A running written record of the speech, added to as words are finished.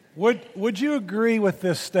Would you agree with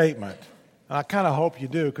this statement? And I kind of hope you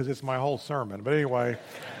do because it's my whole sermon. But anyway,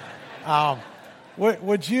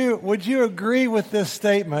 would you agree with this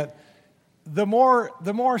statement? The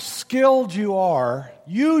more skilled you are,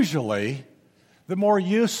 usually, the more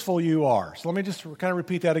useful you are. So let me just kind of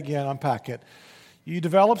repeat that again, unpack it. You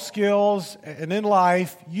develop skills, and in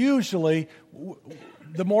life, usually,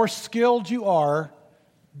 the more skilled you are,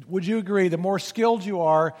 would you agree, the more skilled you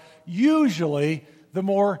are, usually, the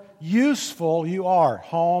more useful you are.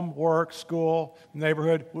 Home, work, school,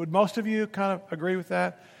 neighborhood. Would most of you kind of agree with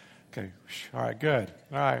that? Okay, all right, good.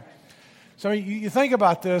 All right. So you think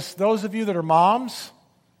about this, those of you that are moms,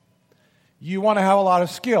 you want to have a lot of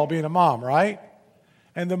skill being a mom, right?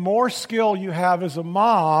 And the more skill you have as a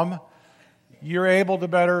mom, you're able to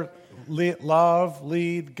better love,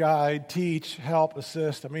 lead, guide, teach, help,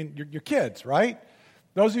 assist. I mean, your kids, right?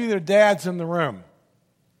 Those of you that are dads in the room.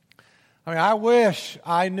 I mean, I wish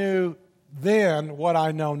I knew then what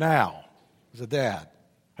I know now as a dad.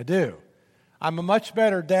 I do. I'm a much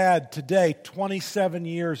better dad today, 27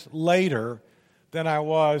 years later, than I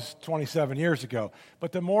was 27 years ago.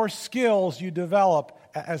 But the more skills you develop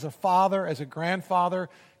as a father, as a grandfather,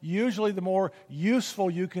 usually the more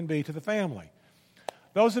useful you can be to the family.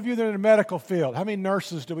 Those of you that are in the medical field, how many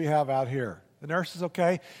nurses do we have out here? The nurses,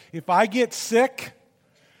 okay? If I get sick,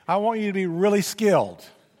 I want you to be really skilled,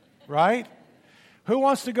 right? Who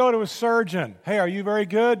wants to go to a surgeon? Hey, are you very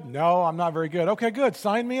good? No, I'm not very good. Okay, good.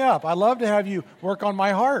 Sign me up. I'd love to have you work on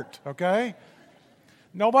my heart, okay?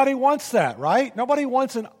 Nobody wants that, right? Nobody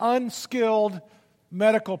wants an unskilled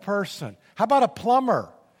medical person. How about a plumber?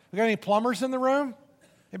 We got any plumbers in the room?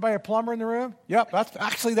 Anybody a plumber in the room? Yep,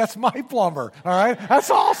 that's my plumber, all right? That's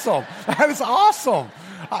awesome. That is awesome.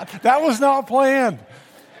 That was not planned.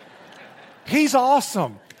 He's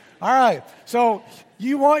awesome. All right, so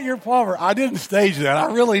you want your plumber. I didn't stage that.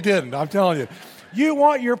 I really didn't. I'm telling you. You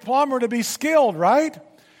want your plumber to be skilled, right?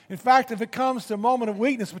 In fact, if it comes to a moment of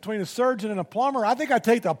weakness between a surgeon and a plumber, I think I'd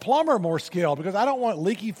take the plumber more skilled because I don't want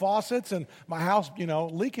leaky faucets and my house,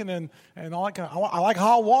 leaking and all that kind of. I like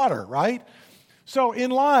hot water, right? So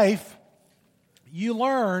in life, you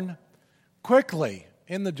learn quickly.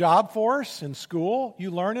 In the job force, in school,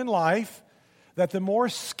 you learn in life that the more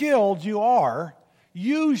skilled you are,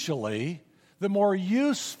 usually, the more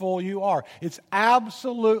useful you are. It's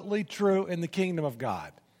absolutely true in the kingdom of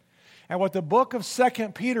God. And what the book of 2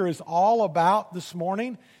 Peter is all about this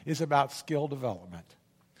morning is about skill development.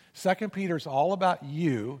 2 Peter is all about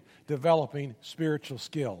you developing spiritual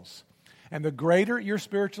skills. And the greater your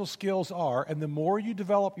spiritual skills are, and the more you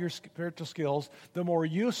develop your spiritual skills, the more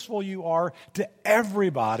useful you are to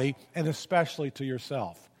everybody, and especially to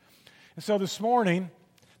yourself. And so this morning,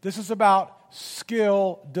 this is about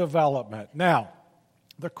skill development. Now,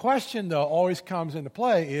 the question, though, always comes into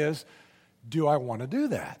play is, do I want to do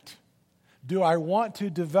that? Do I want to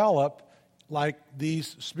develop like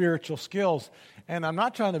these spiritual skills? And I'm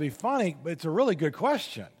not trying to be funny, but it's a really good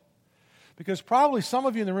question. Because probably some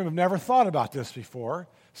of you in the room have never thought about this before.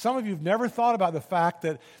 Some of you have never thought about the fact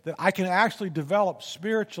that I can actually develop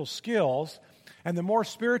spiritual skills. And the more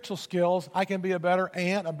spiritual skills, I can be a better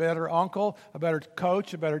aunt, a better uncle, a better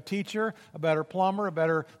coach, a better teacher, a better plumber, a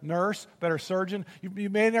better nurse, a better surgeon. You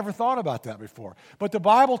may have never thought about that before. But the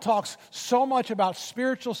Bible talks so much about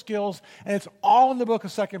spiritual skills, and it's all in the book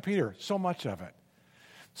of 2 Peter, so much of it.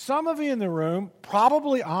 Some of you in the room,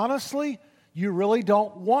 probably honestly, you really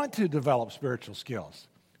don't want to develop spiritual skills.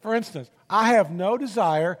 For instance, I have no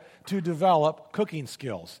desire to develop cooking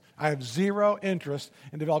skills. I have zero interest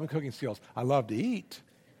in developing cooking skills. I love to eat,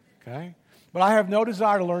 okay? But I have no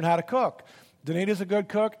desire to learn how to cook. Danita's a good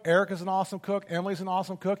cook. Eric is an awesome cook. Emily's an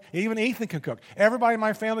awesome cook. Even Ethan can cook. Everybody in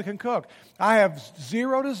my family can cook. I have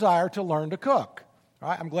zero desire to learn to cook. All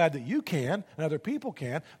right? I'm glad that you can and other people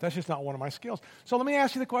can. That's just not one of my skills. So let me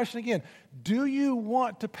ask you the question again. Do you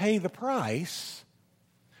want to pay the price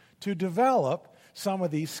to develop some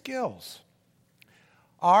of these skills?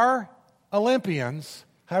 Our Olympians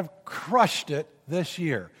have crushed it this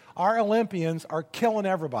year. Our Olympians are killing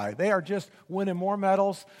everybody. They are just winning more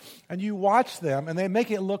medals. And you watch them, and they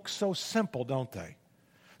make it look so simple, don't they?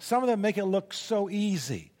 Some of them make it look so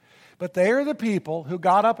easy. But they are the people who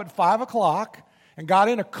got up at 5 o'clock and got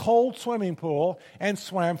in a cold swimming pool and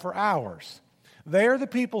swam for hours. They are the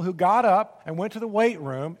people who got up and went to the weight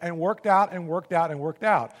room and worked out and worked out and worked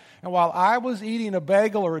out. And while I was eating a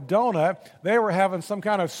bagel or a donut, they were having some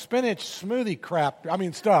kind of spinach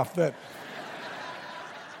smoothie stuff that...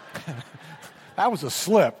 That was a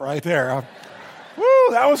slip right there. Woo,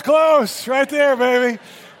 that was close right there, baby.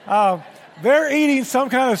 They're eating some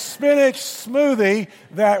kind of spinach smoothie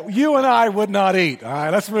that you and I would not eat. All right,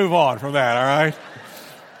 let's move on from that, all right?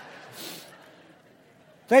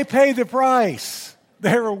 They paid the price.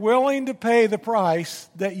 They were willing to pay the price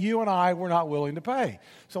that you and I were not willing to pay.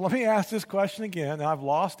 So let me ask this question again, and I've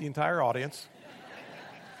lost the entire audience.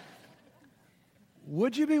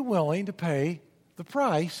 Would you be willing to pay the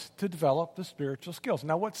price to develop the spiritual skills?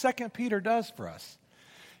 Now, what 2 Peter does for us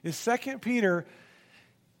is 2 Peter,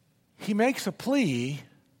 he makes a plea,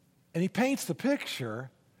 and he paints the picture,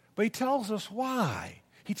 but he tells us why.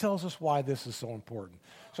 He tells us why this is so important.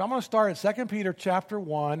 So I'm going to start at 2 Peter chapter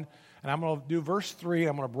 1, and I'm going to do verse 3.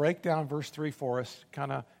 I'm going to break down verse 3 for us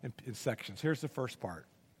kind of in sections. Here's the first part.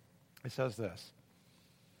 It says this.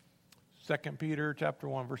 2 Peter chapter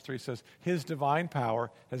 1, verse 3 says, His divine power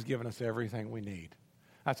has given us everything we need.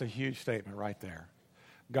 That's a huge statement right there.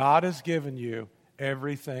 God has given you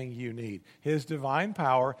everything you need. His divine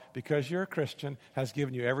power, because you're a Christian, has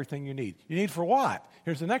given you everything you need. You need for what?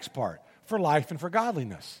 Here's the next part. For life and for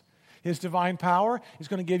godliness. His divine power is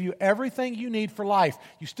going to give you everything you need for life.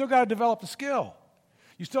 You still got to develop the skill.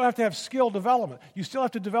 You still have to have skill development. You still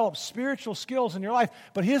have to develop spiritual skills in your life.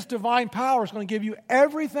 But His divine power is going to give you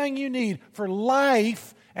everything you need for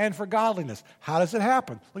life and for godliness. How does it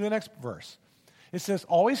happen? Look at the next verse. It says,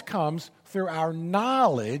 always comes through our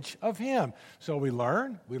knowledge of Him. So we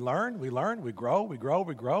learn, we grow, we grow,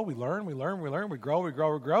 we learn, we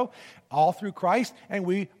grow, all through Christ, and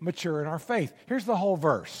we mature in our faith. Here's the whole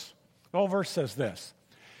verse. The whole verse says this.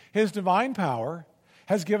 His divine power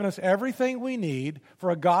has given us everything we need for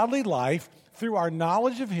a godly life through our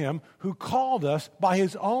knowledge of Him who called us by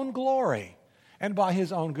His own glory and by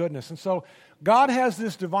His own goodness. And so God has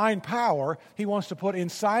this divine power He wants to put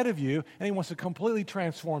inside of you, and He wants to completely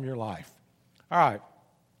transform your life. All right.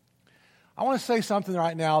 I want to say something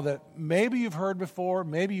right now that maybe you've heard before,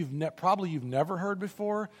 maybe you've never heard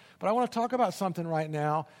before, but I want to talk about something right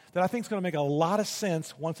now that I think is going to make a lot of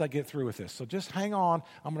sense once I get through with this. So just hang on.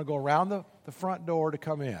 I'm going to go around the front door to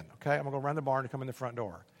come in, okay? I'm going to go around the barn to come in the front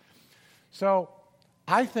door. So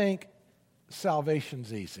I think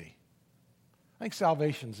salvation's easy. I think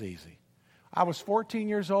salvation's easy. I was 14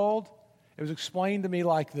 years old. It was explained to me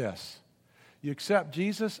like this. You accept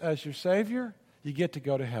Jesus as your Savior, you get to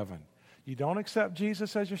go to heaven. You don't accept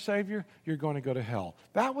Jesus as your Savior, you're going to go to hell.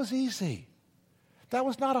 That was easy. That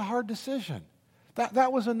was not a hard decision.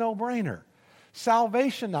 That was a no-brainer.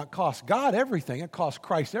 Salvation not cost God everything. It cost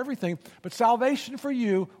Christ everything. But salvation for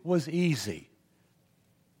you was easy.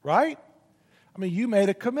 Right? I mean, you made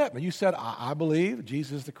a commitment. You said, I believe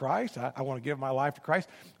Jesus is the Christ. I want to give my life to Christ.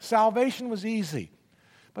 Salvation was easy.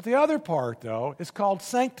 But the other part, though, is called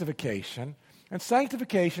sanctification. And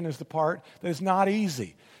sanctification is the part that is not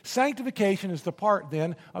easy. Sanctification is the part,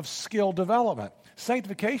 then, of skill development.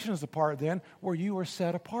 Sanctification is the part, then, where you are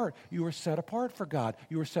set apart. You are set apart for God.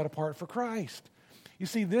 You are set apart for Christ. You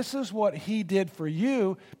see, this is what He did for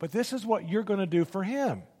you, but this is what you're going to do for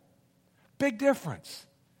Him. Big difference.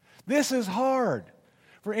 This is hard.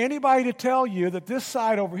 For anybody to tell you that this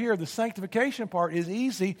side over here, the sanctification part, is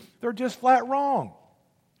easy, they're just flat wrong.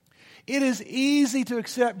 It is easy to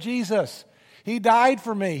accept Jesus. He died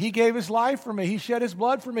for me. He gave His life for me. He shed His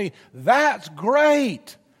blood for me. That's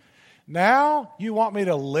great. Now you want me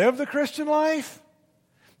to live the Christian life?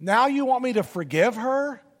 Now you want me to forgive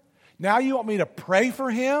her? Now you want me to pray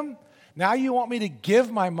for him? Now you want me to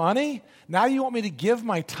give my money? Now you want me to give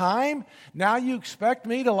my time? Now you expect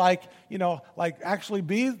me to actually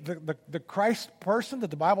be the Christ person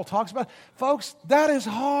that the Bible talks about? Folks, that is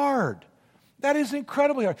hard. That is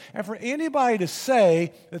incredibly hard. And for anybody to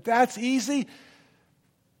say that that's easy,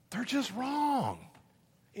 they're just wrong.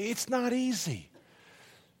 It's not easy.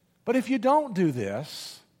 But if you don't do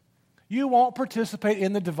this, you won't participate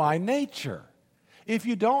in the divine nature. If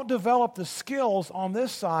you don't develop the skills on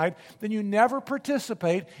this side, then you never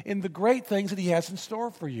participate in the great things that He has in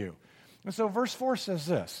store for you. And so verse 4 says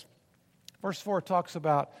this. Verse 4 talks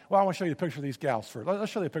about, I want to show you a picture of these gals first.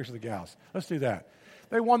 Let's show you a picture of the gals. Let's do that.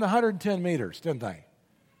 They won the 110 meters, didn't they?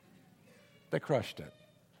 They crushed it.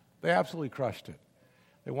 They absolutely crushed it.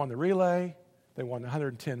 They won the relay. They won the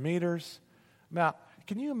 110 meters. Now,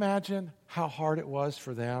 can you imagine how hard it was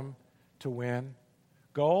for them to win?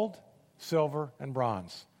 Gold, silver, and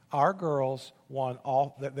bronze. Our girls won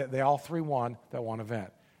they all three won that one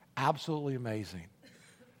event. Absolutely amazing.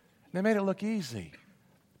 They made it look easy,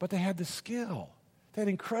 but they had the skill. They had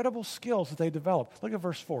incredible skills that they developed. Look at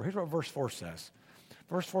verse 4. Here's what verse 4 says.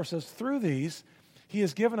 Verse 4 says, through these, He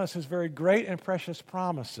has given us His very great and precious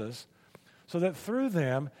promises, so that through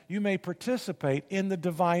them you may participate in the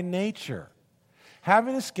divine nature,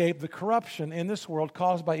 having escaped the corruption in this world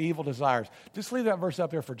caused by evil desires. Just leave that verse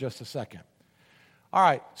up there for just a second. All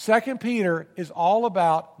right, 2 Peter is all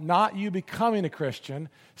about not you becoming a Christian.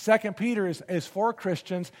 2 Peter is for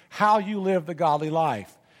Christians, how you live the godly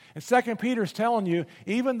life. And 2 Peter is telling you,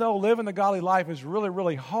 even though living the godly life is really,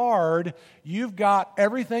 really hard, you've got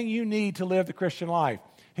everything you need to live the Christian life.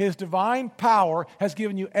 His divine power has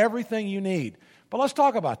given you everything you need. But let's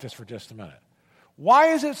talk about this for just a minute. Why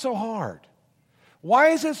is it so hard? Why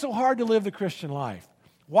is it so hard to live the Christian life?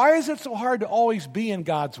 Why is it so hard to always be in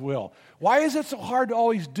God's will? Why is it so hard to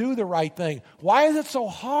always do the right thing? Why is it so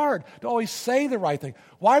hard to always say the right thing?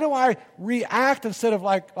 Why do I react instead of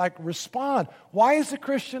like respond? Why is the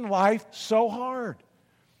Christian life so hard?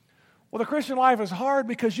 Well, the Christian life is hard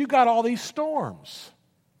because you got all these storms.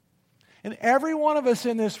 And every one of us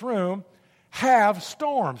in this room have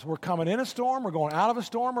storms. We're coming in a storm, we're going out of a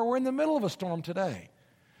storm, or we're in the middle of a storm today.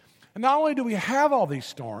 And not only do we have all these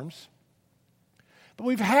storms, but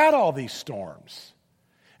we've had all these storms.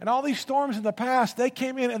 And all these storms in the past, they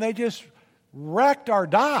came in and they just wrecked our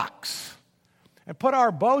docks and put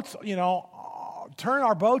our boats, turn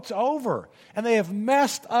our boats over. And they have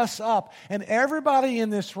messed us up. And everybody in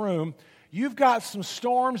this room, you've got some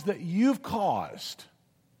storms that you've caused.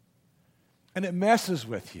 And it messes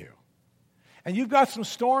with you. And you've got some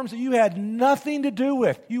storms that you had nothing to do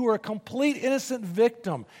with. You were a complete innocent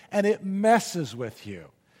victim, and it messes with you.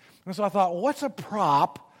 And so I thought, what's a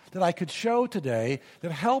prop that I could show today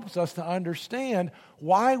that helps us to understand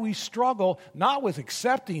why we struggle, not with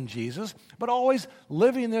accepting Jesus, but always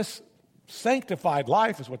living this sanctified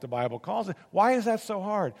life, is what the Bible calls it. Why is that so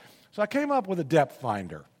hard? So I came up with a depth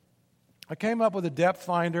finder.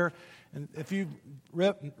 And if you've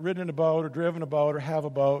ridden in a boat or driven a boat or have a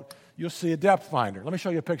boat, you'll see a depth finder. Let me show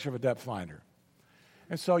you a picture of a depth finder.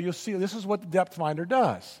 And so you'll see this is what the depth finder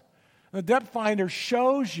does. And the depth finder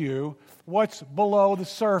shows you what's below the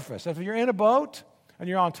surface. If you're in a boat and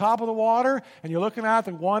you're on top of the water and you're looking out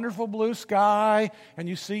the wonderful blue sky and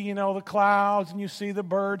you see, the clouds and you see the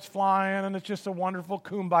birds flying and it's just a wonderful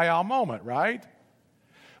kumbaya moment, right?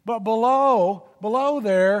 But below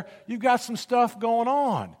there, you've got some stuff going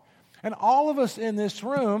on. And all of us in this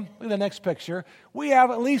room, look at the next picture, we have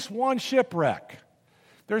at least one shipwreck.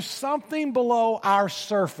 There's something below our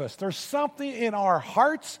surface. There's something in our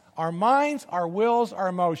hearts, our minds, our wills, our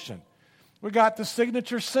emotion. We got the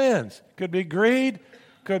signature sins. Could be greed,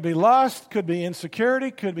 could be lust, could be insecurity,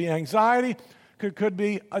 could be anxiety, could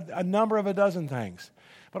be a number of a dozen things.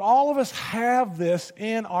 But all of us have this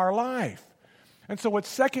in our life. And so what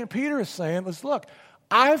 2 Peter is saying is, look,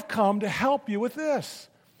 I've come to help you with this.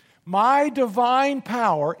 My divine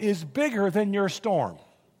power is bigger than your storm.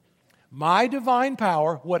 My divine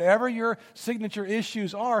power, whatever your signature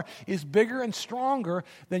issues are, is bigger and stronger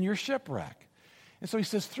than your shipwreck. And so he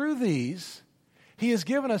says, through these, he has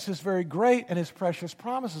given us his very great and his precious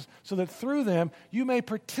promises, so that through them you may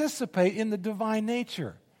participate in the divine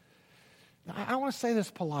nature. Now, I want to say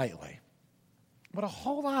this politely, but a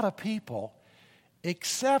whole lot of people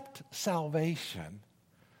accept salvation,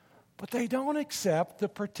 but they don't accept the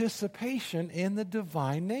participation in the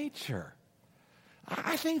divine nature.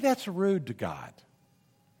 I think that's rude to God.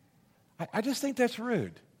 I just think that's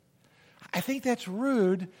rude. I think that's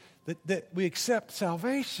rude that we accept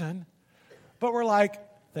salvation, but we're like,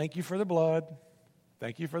 thank you for the blood,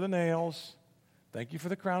 thank you for the nails, thank you for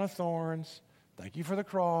the crown of thorns, thank you for the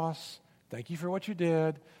cross, thank you for what you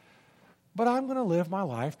did. But I'm going to live my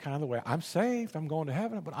life kind of the way I'm saved. I'm going to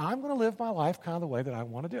heaven, but I'm going to live my life kind of the way that I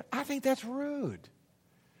want to do it. I think that's rude.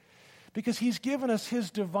 Because he's given us his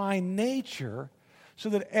divine nature so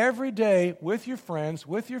that every day with your friends,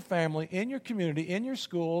 with your family, in your community, in your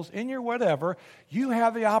schools, in your whatever, you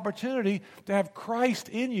have the opportunity to have Christ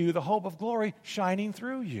in you, the hope of glory, shining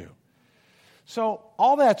through you. So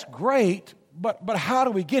all that's great, but how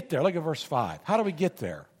do we get there? Look at verse 5. How do we get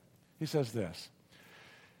there? He says this.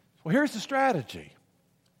 Well, here's the strategy.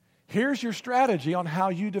 Here's your strategy on how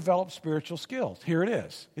you develop spiritual skills. Here it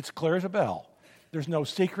is. It's clear as a bell. There's no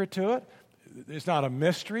secret to it. It's not a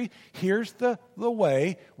mystery. Here's the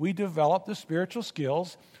way we develop the spiritual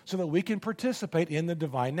skills so that we can participate in the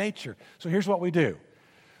divine nature. So here's what we do.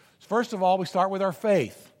 First of all, we start with our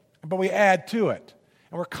faith, but we add to it.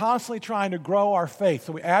 And we're constantly trying to grow our faith.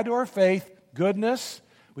 So we add to our faith goodness.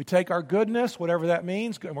 We take our goodness, whatever that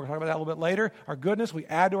means, and we're going to talk about that a little bit later, our goodness, we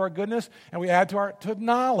add to our goodness, and we add to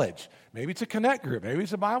knowledge. Maybe it's a connect group. Maybe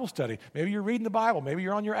it's a Bible study. Maybe you're reading the Bible. Maybe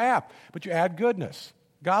you're on your app. But you add goodness,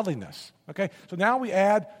 godliness. Okay? So now we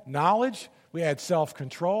add knowledge. We add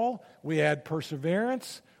self-control. We add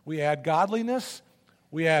perseverance. We add godliness.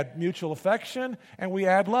 We add mutual affection, and we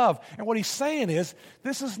add love. And what he's saying is,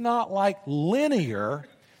 this is not like linear.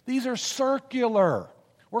 These are circular.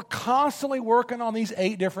 We're constantly working on these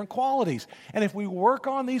 8 different qualities. And if we work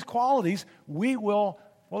on these qualities, we will,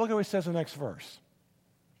 well, look at what he says in the next verse.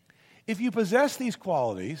 If you possess these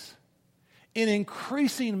qualities in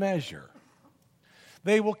increasing measure,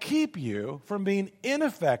 they will keep you from being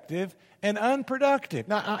ineffective and unproductive.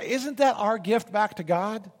 Now, isn't that our gift back to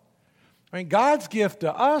God? I mean, God's gift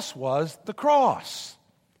to us was the cross,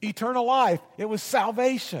 eternal life. It was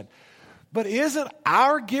salvation. But isn't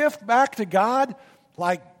our gift back to God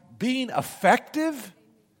like being effective?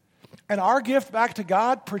 And our gift back to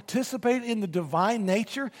God, participate in the divine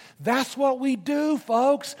nature? That's what we do,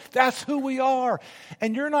 folks. That's who we are.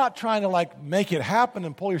 And you're not trying to like make it happen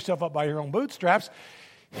and pull yourself up by your own bootstraps.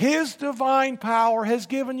 His divine power has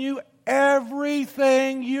given you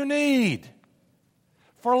everything you need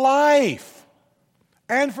for life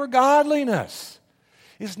and for godliness.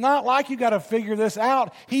 It's not like you got to figure this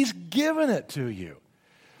out. He's given it to you.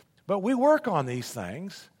 But we work on these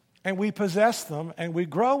things, and we possess them, and we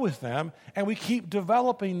grow with them, and we keep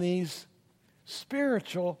developing these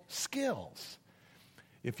spiritual skills.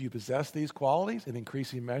 If you possess these qualities in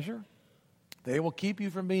increasing measure, they will keep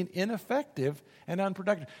you from being ineffective and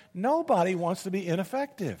unproductive. Nobody wants to be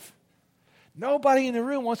ineffective. Nobody in the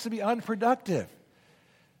room wants to be unproductive.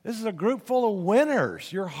 This is a group full of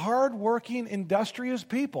winners. You're hardworking, industrious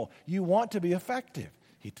people. You want to be effective.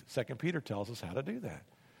 2 Peter tells us how to do that.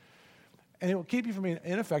 And it will keep you from being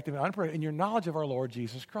ineffective and unproductive in your knowledge of our Lord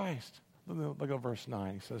Jesus Christ. Look at verse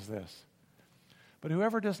 9. He says this. But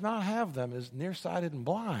whoever does not have them is nearsighted and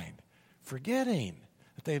blind, forgetting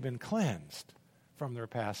that they've been cleansed from their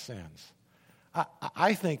past sins.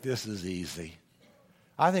 I think this is easy.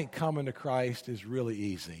 I think coming to Christ is really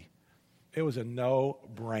easy. It was a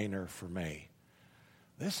no-brainer for me.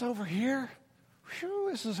 This over here, whew,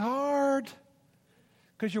 this is hard.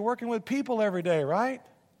 Because you're working with people every day, right?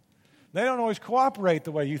 They don't always cooperate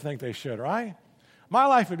the way you think they should, right? My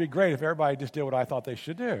life would be great if everybody just did what I thought they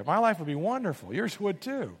should do. My life would be wonderful. Yours would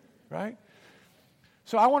too, right?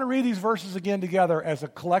 So I want to read these verses again together as a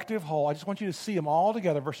collective whole. I just want you to see them all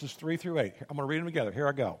together, verses 3 through 8. I'm going to read them together. Here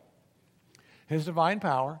I go. His divine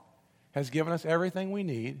power has given us everything we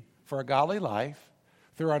need for a godly life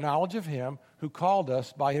through our knowledge of Him who called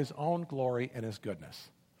us by His own glory and His goodness.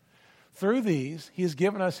 Through these, He has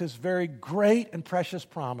given us His very great and precious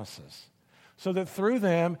promises, so that through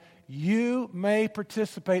them you may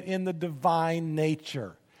participate in the divine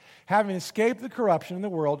nature, having escaped the corruption in the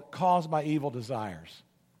world caused by evil desires.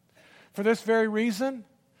 For this very reason,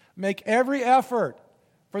 make every effort.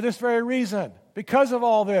 For this very reason, because of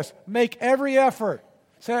all this, make every effort.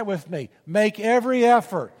 Say it with me. Make every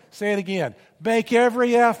effort. Say it again. Make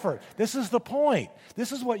every effort. This is the point.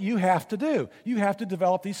 This is what you have to do. You have to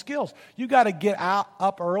develop these skills. You got to get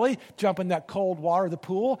up early, jump in that cold water of the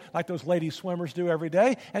pool like those lady swimmers do every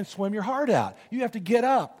day, and swim your heart out. You have to get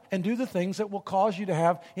up and do the things that will cause you to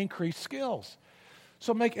have increased skills.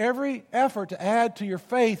 So make every effort to add to your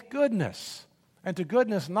faith goodness, and to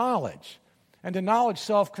goodness knowledge, and to knowledge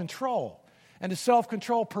self-control, and to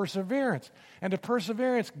self-control perseverance, and to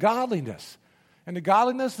perseverance godliness, and to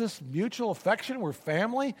godliness this mutual affection. We're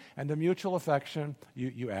family, and to mutual affection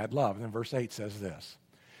you add love. And then verse 8 says this.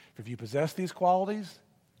 If you possess these qualities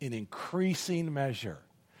in increasing measure,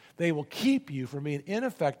 they will keep you from being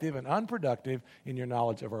ineffective and unproductive in your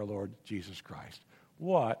knowledge of our Lord Jesus Christ.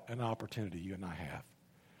 What an opportunity you and I have.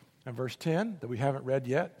 And verse 10, that we haven't read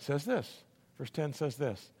yet, says this. Verse 10 says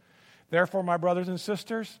this. Therefore, my brothers and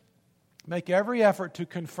sisters, make every effort to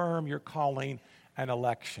confirm your calling and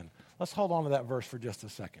election. Let's hold on to that verse for just a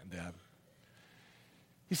second, Deb.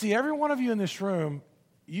 You see, every one of you in this room,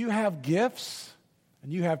 you have gifts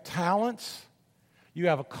and you have talents, you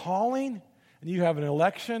have a calling, and you have an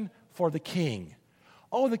election for the King.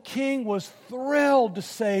 Oh, the King was thrilled to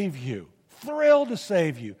save you. Thrilled to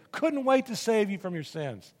save you. Couldn't wait to save you from your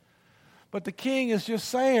sins. But the King is just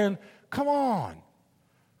saying, come on,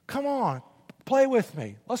 play with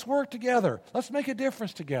me. Let's work together. Let's make a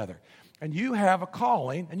difference together. And you have a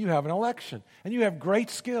calling, and you have an election, and you have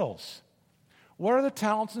great skills. What are the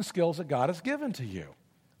talents and skills that God has given to you?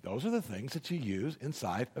 Those are the things that you use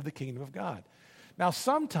inside of the kingdom of God. Now,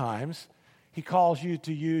 sometimes He calls you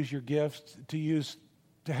to use your gifts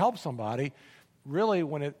to help somebody, really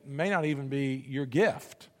when it may not even be your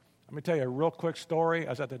gift. Let me tell you a real quick story.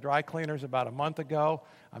 I was at the dry cleaners about a month ago.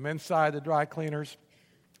 I'm inside the dry cleaners.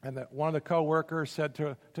 And one of the co-workers said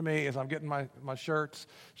to me as I'm getting my shirts,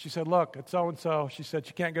 she said, look, it's so-and-so. She said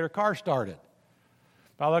she can't get her car started.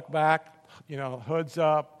 But I look back, hood's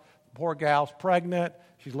up, Poor gal's pregnant.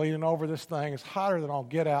 She's leaning over this thing. It's hotter than all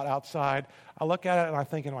get out outside. I look at it and I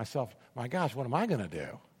think to myself, my gosh, what am I going to do?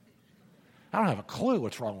 I don't have a clue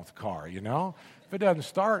what's wrong with the car, you know? If it doesn't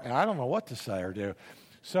start, I don't know what to say or do.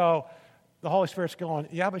 So the Holy Spirit's going,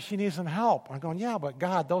 yeah, but she needs some help. I'm going, yeah, but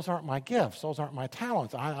God, those aren't my gifts. Those aren't my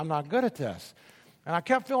talents. I'm not good at this. And I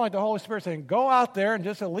kept feeling like the Holy Spirit saying, go out there and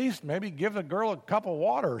just at least maybe give the girl a cup of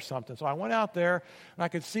water or something. So I went out there, and I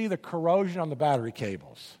could see the corrosion on the battery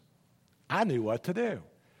cables. I knew what to do.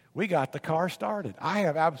 We got the car started.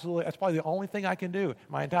 That's probably the only thing I can do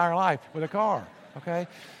my entire life with a car, okay?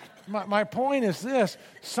 My point is this.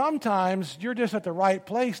 Sometimes you're just at the right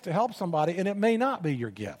place to help somebody, and it may not be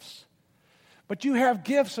your gifts. But you have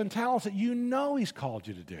gifts and talents that you know He's called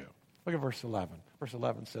you to do. Look at verse 11. Verse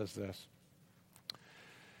 11 says this.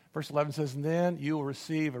 Verse 11 says, and then you will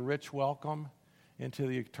receive a rich welcome into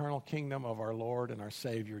the eternal kingdom of our Lord and our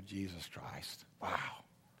Savior, Jesus Christ. Wow.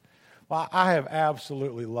 Well, I have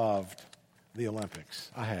absolutely loved the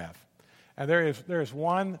Olympics. I have. And there is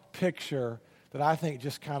one picture that I think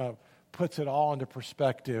just kind of puts it all into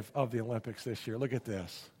perspective of the Olympics this year. Look at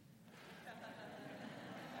this.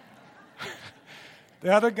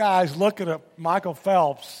 The other guy's looking at Michael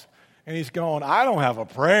Phelps, and he's going, I don't have a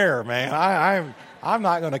prayer, man. I'm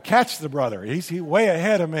not going to catch the brother. He's way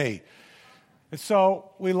ahead of me. And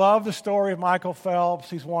so we love the story of Michael Phelps.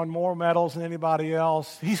 He's won more medals than anybody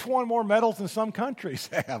else. He's won more medals than some countries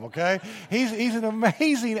have, okay? He's an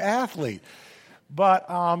amazing athlete.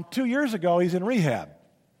 But 2 years ago, he's in rehab.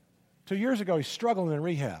 2 years ago, he's struggling in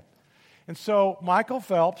rehab. And so Michael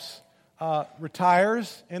Phelps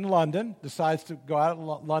retires in London, decides to go out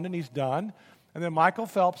of London. He's done. And then Michael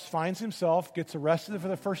Phelps finds himself, gets arrested for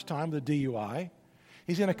the first time with a DUI.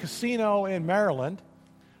 He's in a casino in Maryland.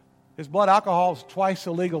 His blood alcohol is twice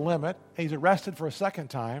the legal limit. He's arrested for a second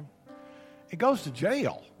time. He goes to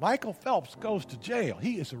jail. Michael Phelps goes to jail.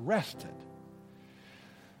 He is arrested.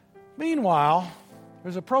 Meanwhile,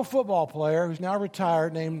 there's a pro football player who's now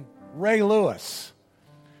retired named Ray Lewis.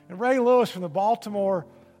 And Ray Lewis from the Baltimore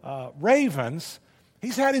Ravens,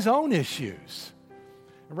 he's had his own issues.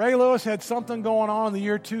 Ray Lewis had something going on in the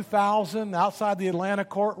year 2000 outside the Atlanta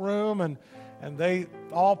courtroom, and they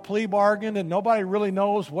all plea bargained, and nobody really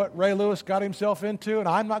knows what Ray Lewis got himself into, and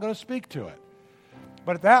I'm not going to speak to it.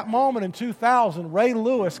 But at that moment in 2000, Ray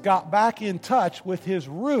Lewis got back in touch with his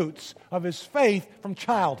roots of his faith from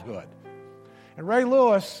childhood. And Ray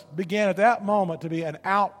Lewis began at that moment to be an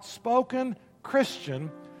outspoken Christian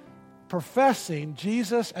professing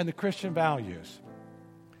Jesus and the Christian values.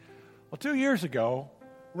 Well, 2 years ago,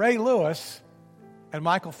 Ray Lewis and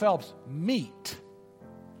Michael Phelps meet.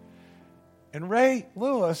 And Ray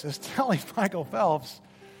Lewis is telling Michael Phelps,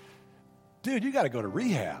 dude, you got to go to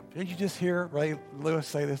rehab. Didn't you just hear Ray Lewis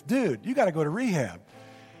say this? Dude, you got to go to rehab.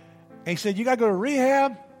 And he said, you got to go to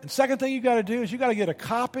rehab. And second thing you got to do is you got to get a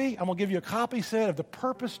copy. I'm going to give you a copy set of The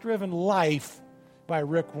Purpose-Driven Life by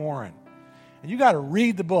Rick Warren. And you got to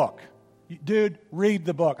read the book. Dude, read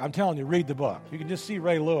the book. I'm telling you, read the book. You can just see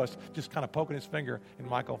Ray Lewis just kind of poking his finger in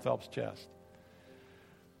Michael Phelps' chest.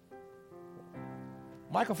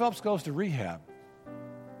 Michael Phelps goes to rehab.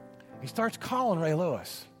 He starts calling Ray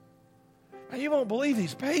Lewis. Man, you won't believe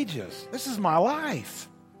these pages. This is my life.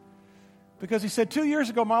 Because he said, 2 years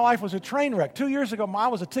ago, my life was a train wreck. 2 years ago, I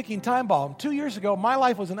was a ticking time bomb. 2 years ago, my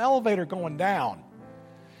life was an elevator going down.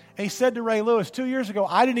 And he said to Ray Lewis, 2 years ago,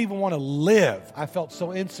 I didn't even want to live. I felt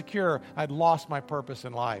so insecure. I'd lost my purpose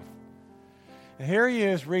in life. And here he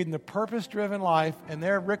is reading The Purpose-Driven Life, and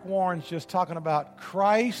there Rick Warren's just talking about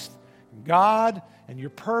Christ, God, and your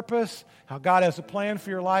purpose, how God has a plan for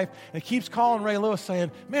your life. And he keeps calling Ray Lewis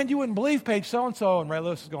saying, man, you wouldn't believe page so-and-so. And Ray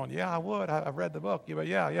Lewis is going, yeah, I would. I've read the book.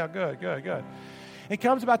 Yeah, good. It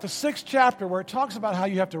comes about the 6th chapter where it talks about how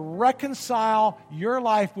you have to reconcile your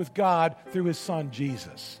life with God through his son,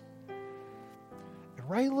 Jesus. And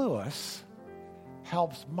Ray Lewis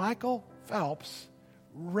helps Michael Phelps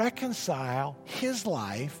reconcile his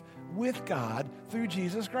life with God through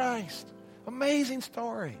Jesus Christ. Amazing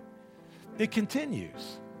story. It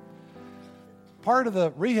continues. Part of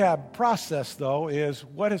the rehab process, though, is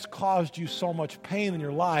what has caused you so much pain in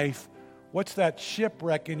your life. What's that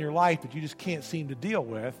shipwreck in your life that you just can't seem to deal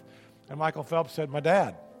with? And Michael Phelps said, my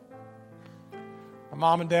dad. My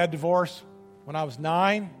mom and dad divorced when I was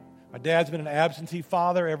 9. My dad's been an absentee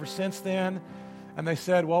father ever since then. And they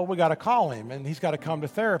said, well, we got to call him, and he's got to come to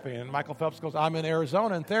therapy. And Michael Phelps goes, I'm in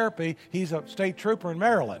Arizona in therapy. He's a state trooper in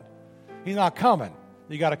Maryland. He's not coming.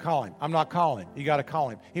 You got to call him. I'm not calling. You got to call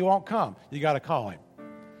him. He won't come. You got to call him.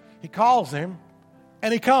 He calls him,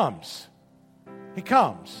 and he comes. He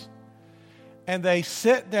comes. And they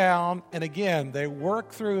sit down, and again, they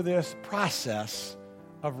work through this process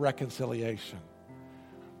of reconciliation.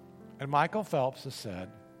 And Michael Phelps has said,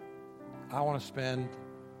 I want to spend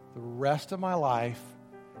the rest of my life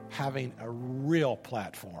having a real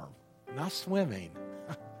platform, not swimming.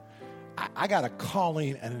 I got a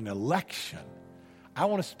calling and an election. I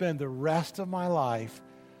want to spend the rest of my life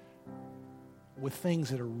with things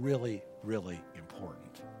that are really, really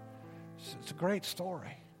important. It's a great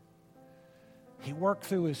story. He worked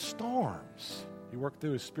through his storms. He worked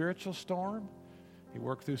through his spiritual storm. He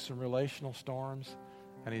worked through some relational storms.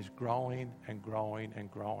 And he's growing and growing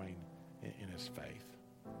and growing in his faith.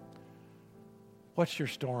 What's your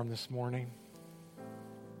storm this morning?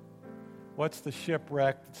 What's the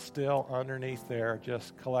shipwreck that's still underneath there,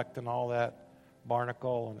 just collecting all that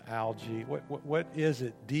barnacle and algae? What is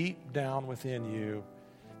it deep down within you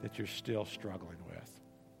that you're still struggling with?